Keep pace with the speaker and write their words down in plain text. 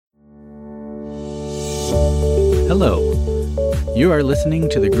Hello. You are listening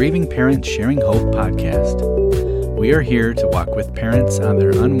to the Grieving Parents Sharing Hope podcast. We are here to walk with parents on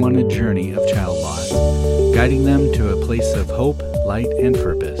their unwanted journey of child loss, guiding them to a place of hope, light, and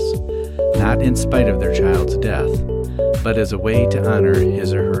purpose, not in spite of their child's death, but as a way to honor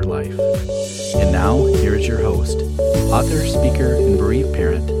his or her life. And now, here is your host, author, speaker, and bereaved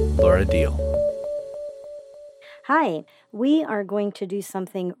parent, Laura Deal. Hi, we are going to do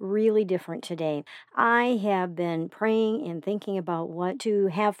something really different today. I have been praying and thinking about what to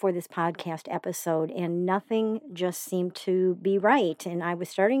have for this podcast episode, and nothing just seemed to be right. And I was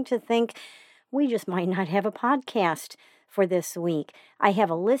starting to think we just might not have a podcast for this week. I have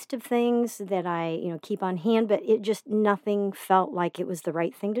a list of things that I, keep on hand, but it just nothing felt like it was the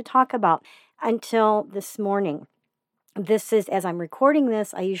right thing to talk about until this morning. This is, as I'm recording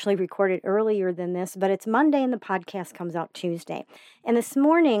this, I usually record it earlier than this, but it's Monday and the podcast comes out Tuesday. And this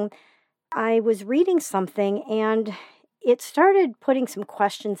morning, I was reading something and it started putting some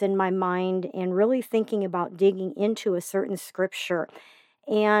questions in my mind and really thinking about digging into a certain scripture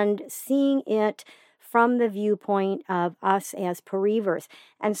and seeing it from the viewpoint of us as bereavers.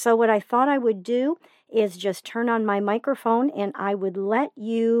 And so what I thought I would do is just turn on my microphone and I would let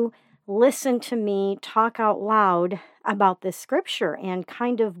you listen to me talk out loud about this scripture and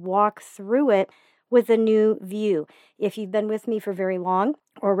kind of walk through it with a new view. If you've been with me for very long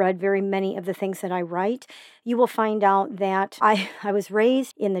or read very many of the things that I write, you will find out that I was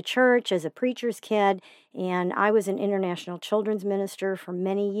raised in the church as a preacher's kid, and I was an international children's minister for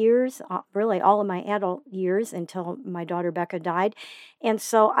many years, really all of my adult years until my daughter Becca died. And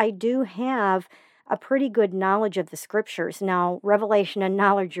so I do have a pretty good knowledge of the scriptures. Now, revelation and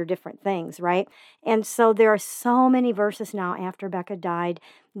knowledge are different things, right? And so there are so many verses now after Becca died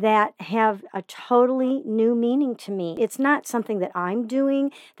that have a totally new meaning to me. It's not something that I'm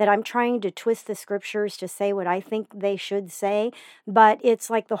doing, that I'm trying to twist the scriptures to say what I think they should say, but it's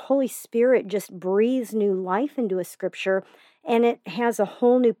like the Holy Spirit just breathes new life into a scripture, and it has a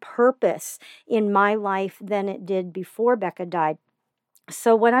whole new purpose in my life than it did before Becca died.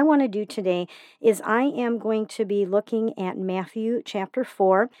 So what I want to do today is I am going to be looking at Matthew chapter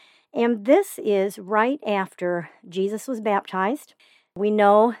 4, and this is right after Jesus was baptized. We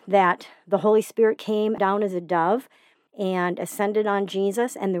know that the Holy Spirit came down as a dove and ascended on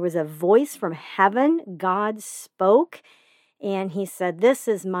Jesus, and there was a voice from heaven. God spoke, and he said, "This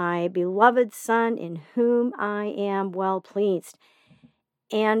is my beloved Son in whom I am well pleased."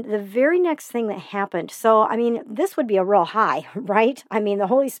 And the very next thing that happened, this would be a real high, right? The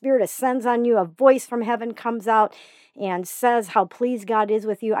Holy Spirit ascends on you, a voice from heaven comes out and says how pleased God is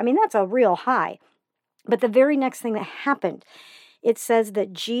with you. That's a real high. But the very next thing that happened, it says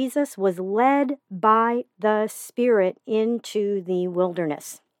that Jesus was led by the Spirit into the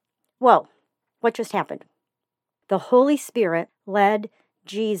wilderness. Whoa, what just happened? The Holy Spirit led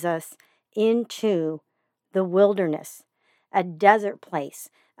Jesus into the wilderness. A desert place,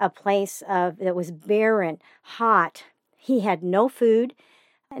 a place that was barren, hot. He had no food.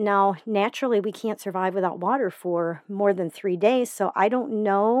 Now, naturally, we can't survive without water for more than 3 days, so I don't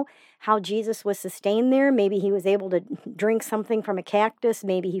know how Jesus was sustained there. Maybe he was able to drink something from a cactus.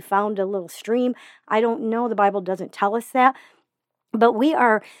 Maybe he found a little stream. I don't know. The Bible doesn't tell us that. But we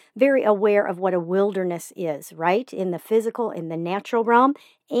are very aware of what a wilderness is, right? In the physical, in the natural realm.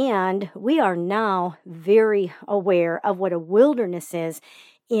 And we are now very aware of what a wilderness is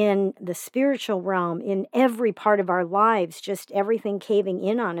in the spiritual realm, in every part of our lives, just everything caving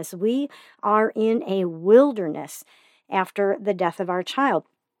in on us. We are in a wilderness after the death of our child.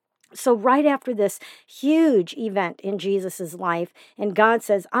 So right after this huge event in Jesus's life, and God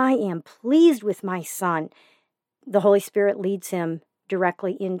says, "I am pleased with my Son," the Holy Spirit leads him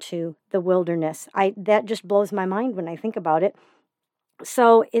directly into the wilderness. That just blows my mind when I think about it.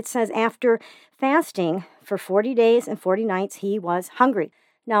 So it says, after fasting for 40 days and 40 nights, he was hungry.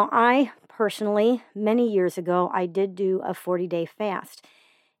 Now, I personally, many years ago, I did do a 40-day fast.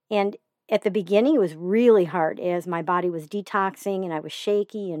 And at the beginning, it was really hard as my body was detoxing and I was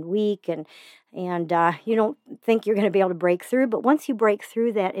shaky and weak and you don't think you're going to be able to break through. But once you break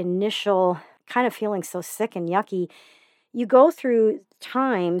through that initial kind of feeling so sick and yucky, you go through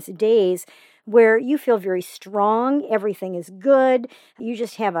times, days, where you feel very strong, everything is good, you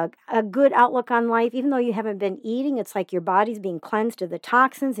just have a good outlook on life. Even though you haven't been eating, it's like your body's being cleansed of the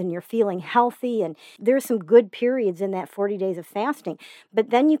toxins and you're feeling healthy, and there's some good periods in that 40 days of fasting. But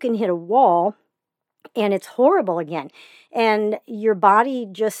then you can hit a wall and it's horrible again. And your body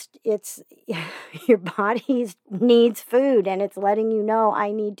your body needs food, and it's letting you know,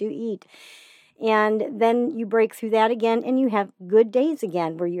 I need to eat. And then you break through that again and you have good days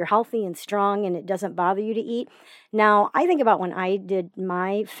again where you're healthy and strong and it doesn't bother you to eat. Now, I think about when I did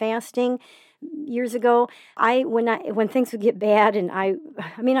my fasting years ago, when things would get bad and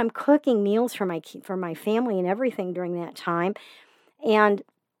I'm cooking meals for my family and everything during that time. And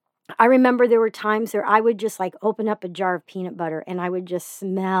I remember there were times where I would just like open up a jar of peanut butter and I would just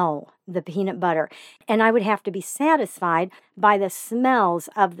smell the peanut butter. And I would have to be satisfied by the smells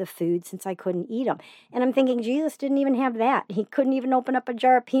of the food since I couldn't eat them. And I'm thinking Jesus didn't even have that. He couldn't even open up a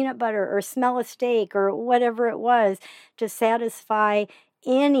jar of peanut butter or smell a steak or whatever it was to satisfy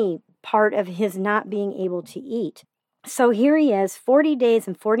any part of his not being able to eat. So here he is, 40 days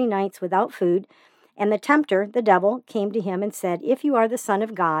and 40 nights without food. And the tempter, the devil, came to him and said, "If you are the Son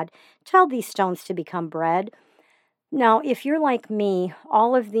of God, tell these stones to become bread." Now, if you're like me,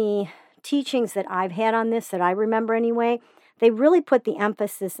 all of the teachings that I've had on this, that I remember anyway, they really put the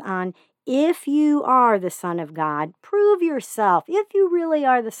emphasis on, if you are the Son of God, prove yourself, if you really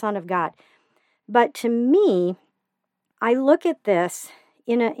are the Son of God. But to me, I look at this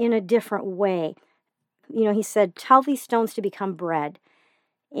in a different way. He said, "Tell these stones to become bread."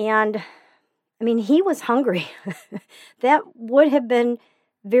 And he was hungry. That would have been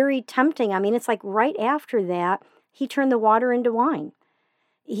very tempting. It's like right after that, he turned the water into wine.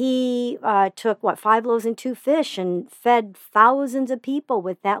 He took, 5 loaves and 2 fish and fed thousands of people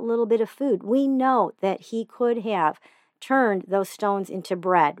with that little bit of food. We know that he could have turned those stones into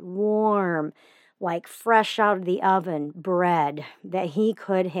bread, warm, like fresh out of the oven bread, that he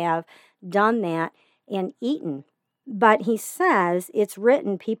could have done that and eaten. But he says, it's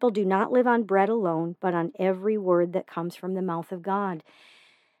written, people do not live on bread alone, but on every word that comes from the mouth of God.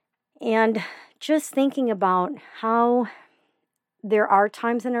 And just thinking about how there are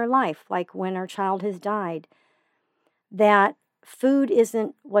times in our life, like when our child has died, that food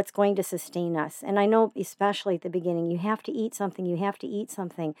isn't what's going to sustain us. And I know especially at the beginning, you have to eat something, you have to eat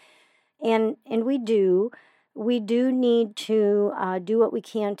something. And we do. We do need to do what we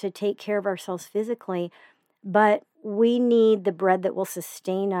can to take care of ourselves physically, but we need the bread that will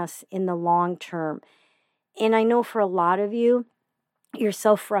sustain us in the long term. And I know for a lot of you, you're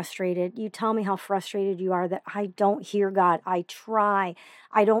so frustrated. You tell me how frustrated you are that I don't hear God. I try.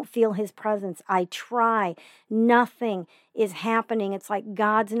 I don't feel his presence. I try. Nothing is happening. It's like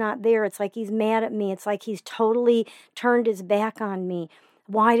God's not there. It's like he's mad at me. It's like he's totally turned his back on me.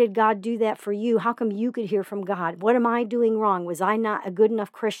 Why did God do that for you? How come you could hear from God? What am I doing wrong? Was I not a good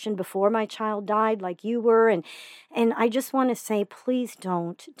enough Christian before my child died like you were? And I just want to say, please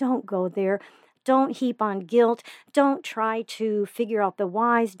don't go there. Don't heap on guilt. Don't try to figure out the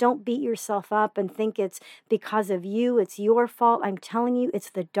whys. Don't beat yourself up and think it's because of you. It's your fault. I'm telling you, it's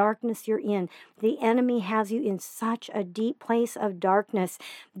the darkness you're in. The enemy has you in such a deep place of darkness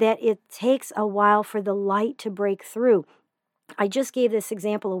that it takes a while for the light to break through. I just gave this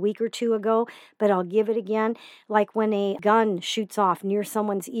example a week or two ago, but I'll give it again. Like when a gun shoots off near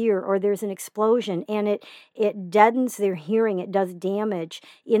someone's ear or there's an explosion and it deadens their hearing. It does damage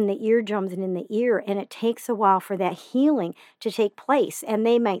in the eardrums and in the ear, and it takes a while for that healing to take place. And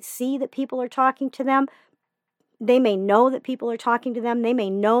they might see that people are talking to them. They may know that people are talking to them. They may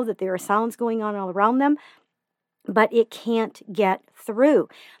know that there are sounds going on all around them. But it can't get through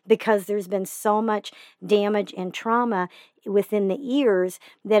because there's been so much damage and trauma within the ears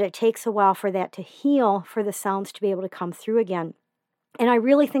that it takes a while for that to heal, for the sounds to be able to come through again. And I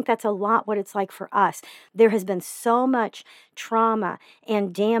really think that's a lot what it's like for us. There has been so much trauma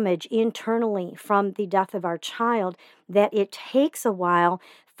and damage internally from the death of our child that it takes a while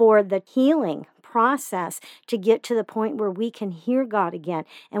for the healing process to get to the point where we can hear God again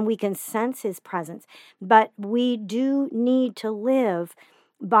and we can sense his presence. But we do need to live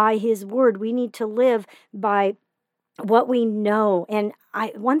by his word. We need to live by what we know. And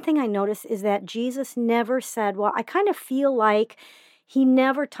one thing I noticed is that Jesus never said, well, I kind of feel like, he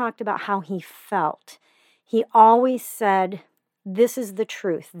never talked about how he felt. He always said, this is the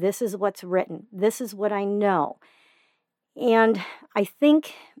truth. This is what's written. This is what I know. And I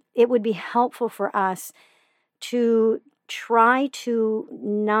think it would be helpful for us to try to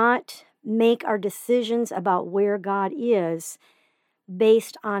not make our decisions about where God is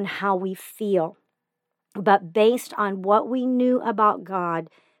based on how we feel, but based on what we knew about God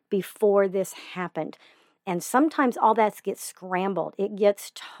before this happened. And sometimes all that gets scrambled. It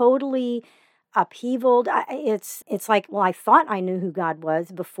gets totally upheavaled. It's like, well, I thought I knew who God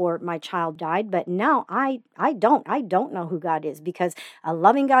was before my child died, but now I don't know who God is, because a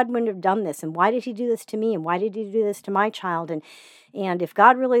loving God wouldn't have done this. And why did he do this to me? And why did he do this to my child? And if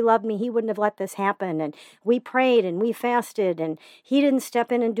God really loved me, he wouldn't have let this happen. And we prayed and we fasted, and he didn't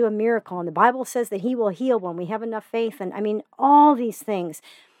step in and do a miracle. And the Bible says that he will heal when we have enough faith. And I mean, all these things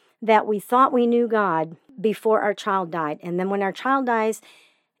that we thought we knew God before our child died. And then when our child dies,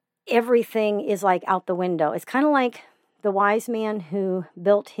 everything is like out the window. It's kind of like the wise man who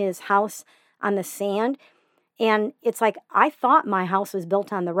built his house on the sand. And it's like, I thought my house was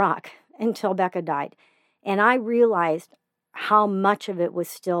built on the rock until Becca died. And I realized how much of it was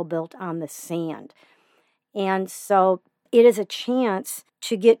still built on the sand. And so it is a chance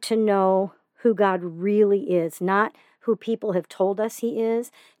to get to know who God really is, not who people have told us he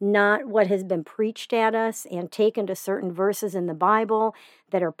is, not what has been preached at us and taken to certain verses in the Bible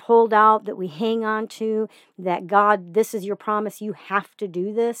that are pulled out that we hang on to, that God, this is your promise, you have to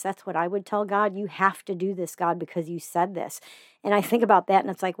do this. That's what I would tell God. You have to do this, God, because you said this. And I think about that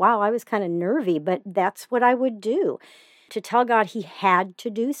and it's like, wow, I was kind of nervy, but that's what I would do. To tell God he had to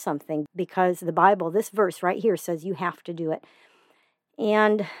do something, because the Bible, this verse right here says you have to do it.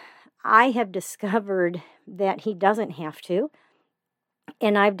 And I have discovered that he doesn't have to.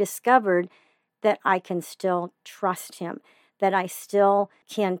 And I've discovered that I can still trust him, that I still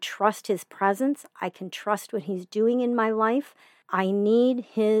can trust his presence. I can trust what he's doing in my life. I need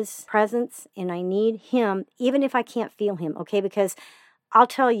his presence and I need him, even if I can't feel him, okay? Because I'll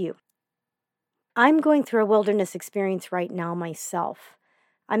tell you, I'm going through a wilderness experience right now myself.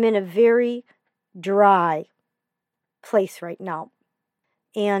 I'm in a very dry place right now.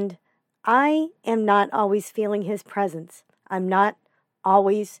 And I am not always feeling his presence. I'm not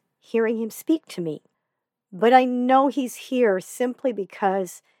always hearing him speak to me. But I know he's here simply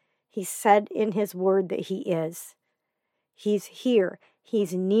because he said in his word that he is. He's here.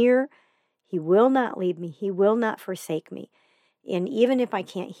 He's near. He will not leave me. He will not forsake me. And even if I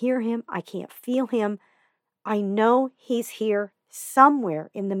can't hear him, I can't feel him, I know he's here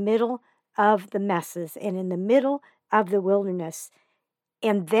somewhere in the middle of the messes and in the middle of the wilderness.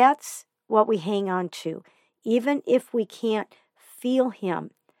 And that's what we hang on to. Even if we can't feel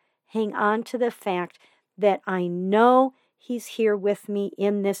him, hang on to the fact that I know he's here with me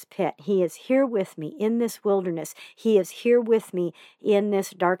in this pit. He is here with me in this wilderness. He is here with me in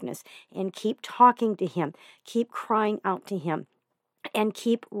this darkness. And keep talking to him. Keep crying out to him. And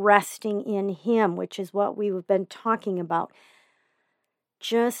keep resting in him, which is what we've been talking about.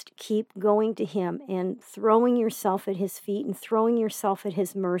 Just keep going to him and throwing yourself at his feet and throwing yourself at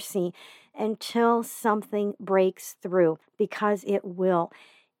his mercy until something breaks through, because it will.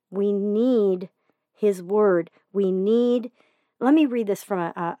 We need his word. Let me read this from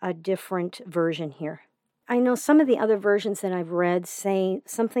a different version here. I know some of the other versions that I've read say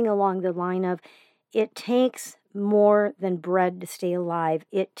something along the line of, it takes more than bread to stay alive.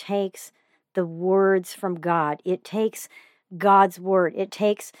 It takes the words from God. It takes God's word. It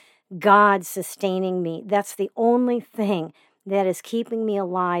takes God sustaining me. That's the only thing that is keeping me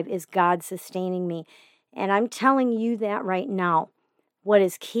alive, is God sustaining me. And I'm telling you that right now. What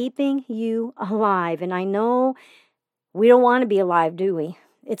is keeping you alive? And I know we don't want to be alive, do we?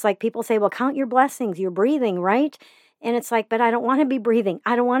 It's like people say, well, count your blessings. You're breathing, right? And it's like, but I don't want to be breathing.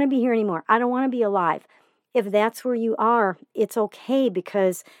 I don't want to be here anymore. I don't want to be alive. If that's where you are, it's okay,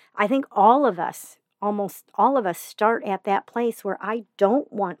 because I think almost all of us start at that place where I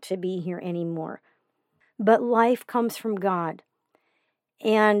don't want to be here anymore. But life comes from God.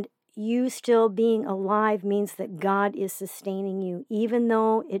 And you still being alive means that God is sustaining you, even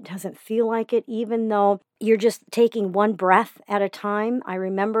though it doesn't feel like it, even though you're just taking one breath at a time. I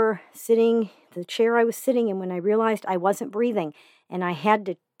remember the chair I was sitting in when I realized I wasn't breathing, and I had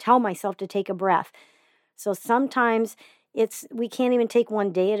to tell myself to take a breath. So sometimes we can't even take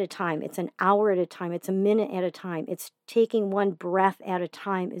one day at a time. It's an hour at a time. It's a minute at a time. It's taking one breath at a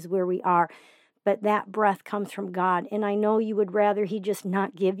time is where we are. But that breath comes from God. And I know you would rather he just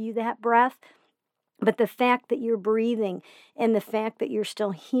not give you that breath. But the fact that you're breathing and the fact that you're still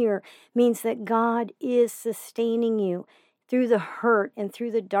here means that God is sustaining you through the hurt and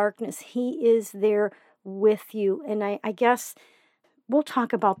through the darkness. He is there with you. And I guess we'll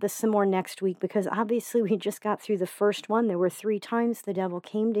talk about this some more next week, because obviously we just got through the first one. There were 3 times the devil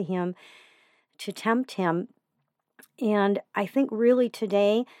came to him to tempt him. And I think really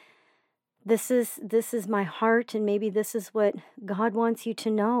today, this is my heart, and maybe this is what God wants you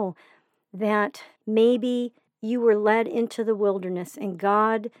to know, that maybe you were led into the wilderness and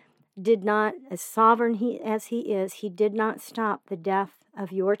God did not, as sovereign as he is, he did not stop the death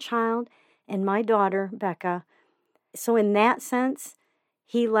of your child, and my daughter, Becca. So in that sense,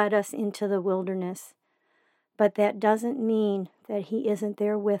 he led us into the wilderness. But that doesn't mean that he isn't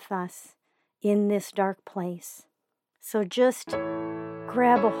there with us in this dark place. So just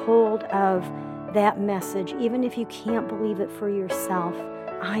grab a hold of that message, even if you can't believe it for yourself.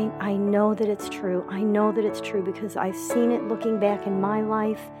 I know that it's true. I know that it's true because I've seen it looking back in my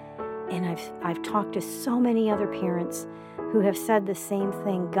life, and I've talked to so many other parents who have said the same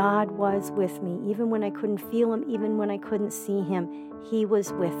thing. God was with me. Even when I couldn't feel him, even when I couldn't see him, he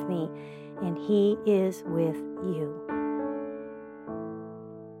was with me, and he is with you.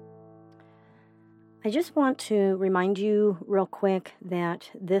 I just want to remind you real quick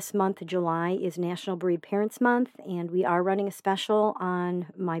that this month of July is National Bereaved Parents Month, and we are running a special on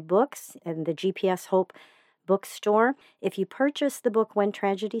my books and the GPS Hope bookstore. If you purchase the book When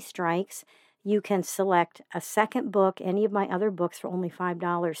Tragedy Strikes, you can select a second book, any of my other books, for only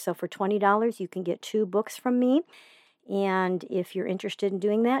 $5. So for $20, you can get 2 books from me. And if you're interested in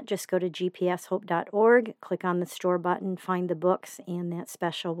doing that, just go to gpshope.org, click on the store button, find the books, and that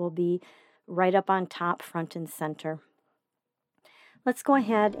special will be right up on top, front and center. Let's go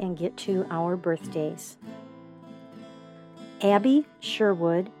ahead and get to our birthdays. Abby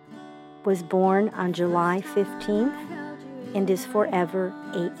Sherwood was born on July 15th and is forever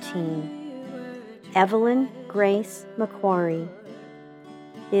 18. Evelyn Grace McQuarrie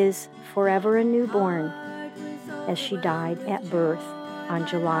is forever a newborn, as she died at birth on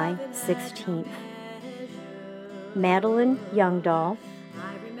July 16th. Madeline Youngdahl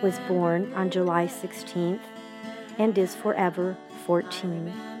was born on July 16th and is forever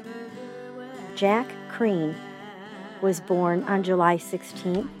 14. Jack Crean was born on July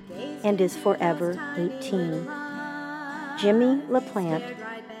 16th and is forever 18. Jimmy LaPlante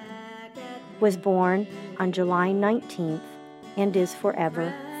was born on July 19th and is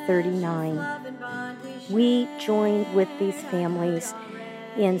forever 39. We join with these families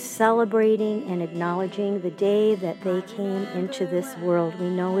in celebrating and acknowledging the day that they came into this world. We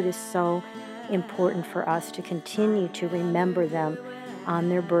know it is so important for us to continue to remember them on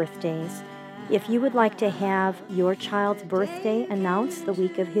their birthdays. If you would like to have your child's birthday announced the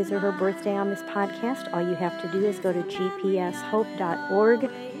week of his or her birthday on this podcast, all you have to do is go to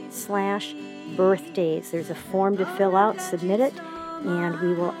gpshope.org/birthdays. There's a form to fill out, submit it, and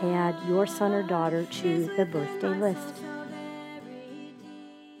we will add your son or daughter to the birthday list.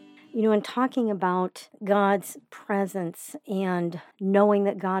 You know, in talking about God's presence and knowing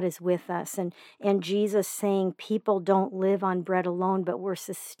that God is with us, and Jesus saying people don't live on bread alone, but we're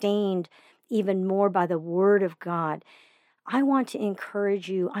sustained even more by the Word of God, I want to encourage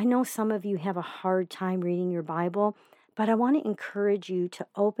you. I know some of you have a hard time reading your Bible, but I want to encourage you to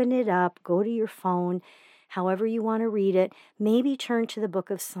open it up, go to your phone, however you want to read it. Maybe turn to the book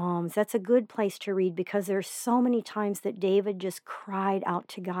of Psalms. That's a good place to read because there's so many times that David just cried out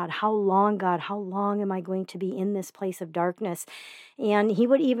to God, "How long, God? How long am I going to be in this place of darkness?" And he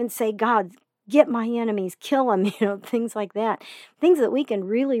would even say, "God, get my enemies, kill them," things like that. Things that we can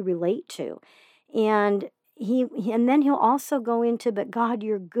really relate to. And then he'll also go into, "But God,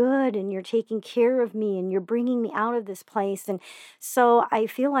 you're good and you're taking care of me and you're bringing me out of this place." And so I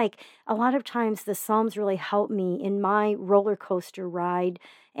feel like a lot of times the Psalms really helped me in my roller coaster ride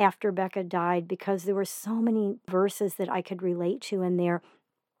after Becca died, because there were so many verses that I could relate to in there.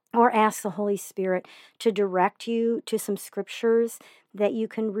 Or ask the Holy Spirit to direct you to some scriptures that you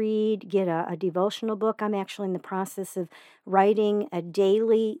can read. Get a devotional book. I'm actually in the process of writing a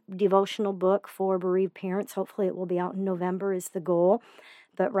daily devotional book for bereaved parents. Hopefully it will be out in November is the goal.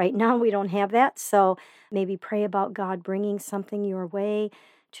 But right now we don't have that. So maybe pray about God bringing something your way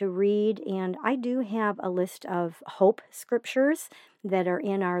to read. And I do have a list of hope scriptures that are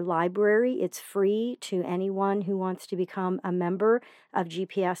in our library. It's free to anyone who wants to become a member of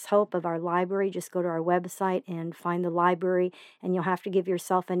GPS Hope, of our library. Just go to our website and find the library, and you'll have to give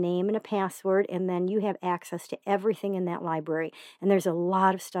yourself a name and a password, and then you have access to everything in that library. And there's a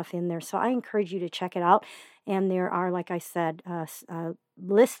lot of stuff in there, so I encourage you to check it out. And there are, like I said,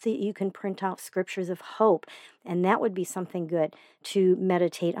 lists that you can print out, scriptures of hope, and that would be something good to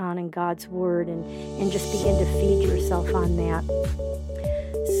meditate on in God's Word and just begin to feed yourself on that.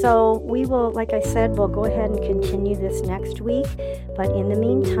 So we will, like I said, we'll go ahead and continue this next week, but in the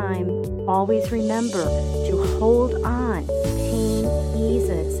meantime, always remember to hold on. Pain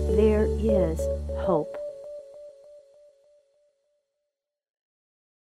eases. There is hope.